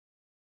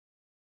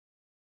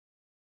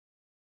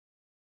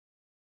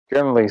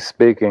Generally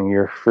speaking,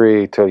 you're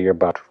free till you're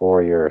about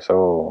 4 years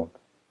old.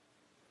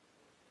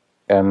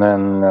 And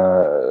then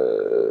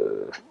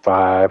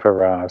 5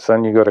 arrives.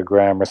 Then you go to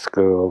grammar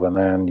school, and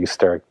then you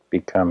start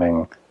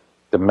becoming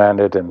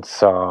demented and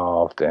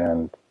solved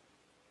and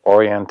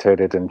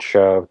orientated and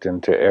shoved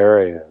into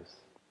areas.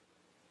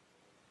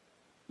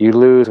 You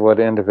lose what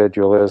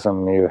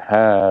individualism you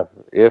have.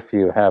 If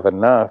you have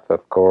enough,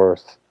 of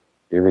course,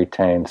 you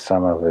retain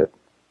some of it.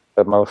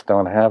 But most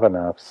don't have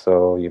enough,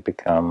 so you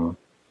become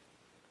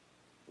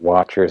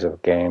watchers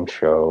of game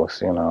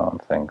shows,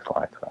 and things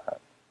like that.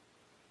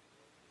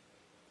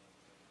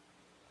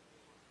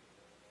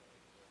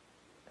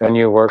 And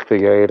you work the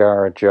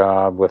 8-hour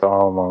job with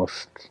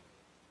almost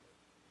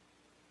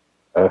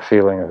a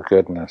feeling of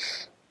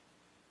goodness,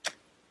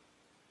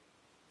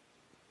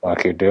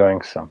 like you're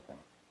doing something.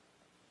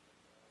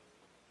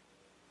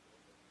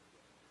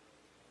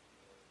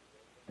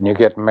 And you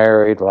get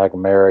married like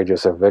marriage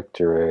is a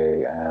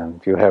victory,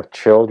 and you have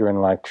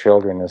children like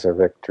children is a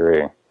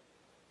victory.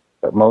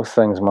 But most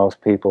things most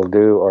people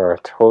do are a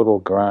total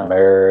grind.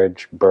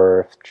 Marriage,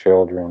 birth,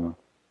 children.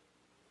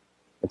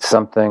 It's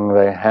something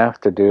they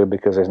have to do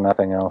because there's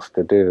nothing else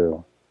to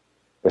do.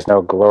 There's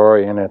no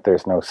glory in it,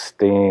 there's no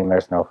steam,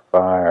 there's no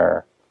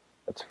fire.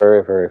 It's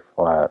very, very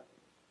flat.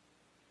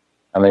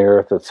 And the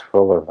earth is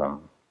full of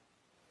them.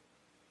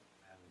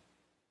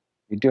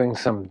 You're doing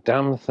some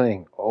dumb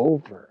thing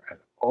over and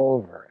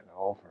over and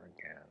over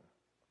again.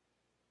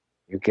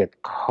 You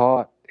get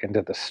caught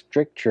into the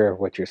stricture of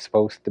what you're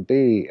supposed to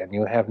be, and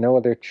you have no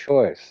other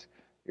choice.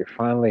 You're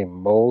finally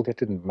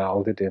molded and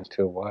melded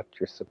into what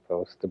you're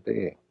supposed to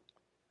be.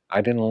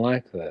 I didn't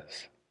like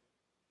this.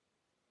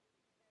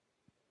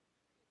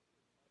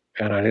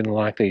 And I didn't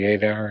like the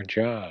 8-hour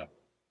job.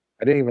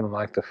 I didn't even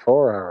like the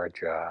 4-hour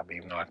job,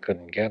 even though I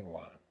couldn't get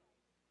one.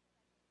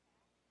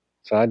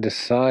 So I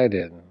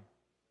decided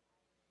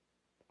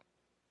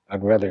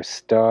I'd rather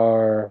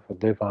starve,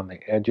 live on the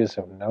edges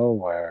of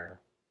nowhere,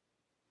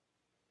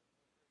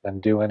 than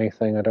do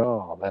anything at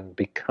all, than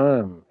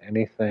become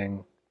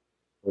anything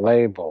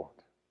labeled.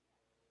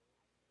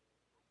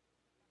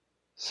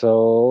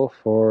 So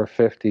for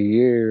 50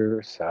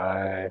 years,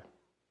 I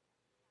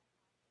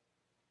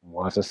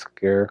was a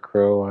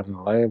scarecrow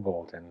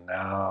unlabeled, and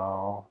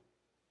now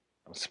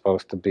I'm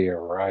supposed to be a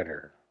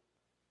writer.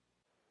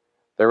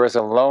 There is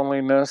a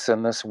loneliness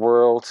in this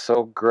world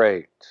so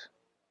great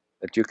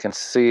that you can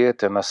see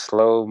it in the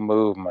slow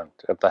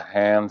movement of the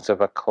hands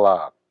of a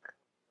clock.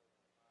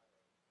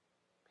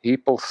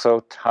 People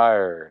so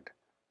tired,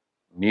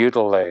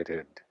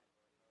 mutilated,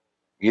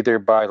 either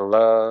by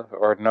love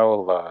or no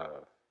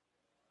love.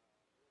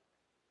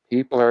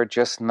 People are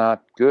just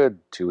not good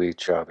to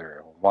each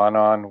other,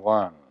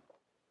 one-on-one.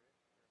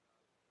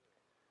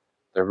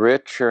 The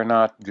rich are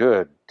not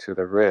good to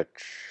the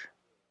rich.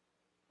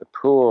 The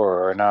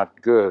poor are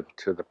not good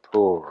to the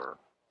poor.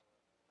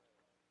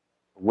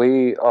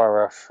 We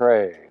are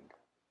afraid.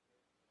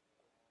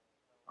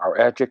 Our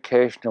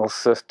educational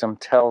system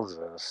tells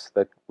us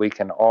that we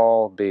can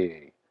all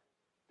be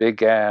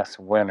big-ass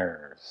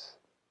winners.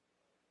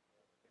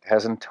 It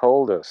hasn't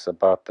told us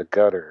about the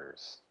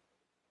gutters,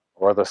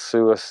 or the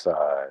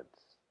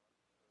suicides,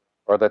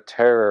 or the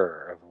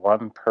terror of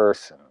one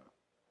person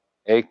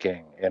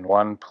aching in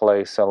one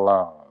place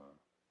alone,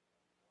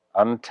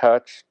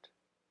 untouched,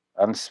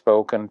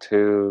 unspoken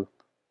to,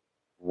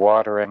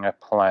 watering a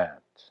plant.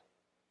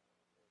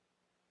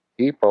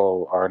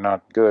 People are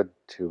not good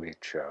to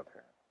each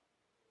other.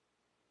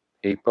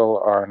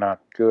 People are not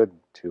good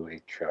to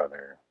each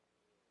other.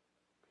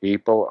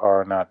 People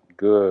are not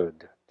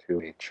good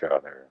to each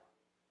other.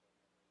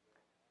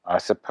 I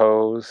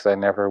suppose they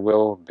never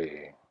will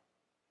be.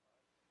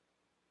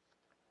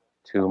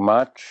 Too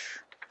much,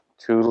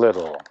 too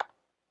little.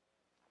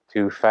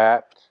 Too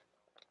fat,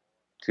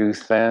 too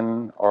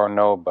thin, or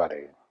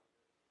nobody.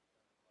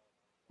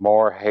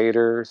 More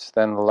haters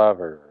than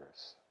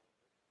lovers.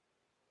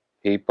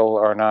 People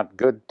are not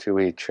good to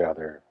each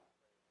other.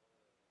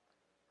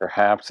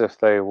 Perhaps if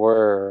they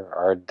were,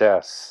 our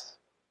deaths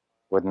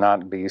would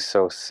not be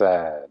so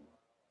sad.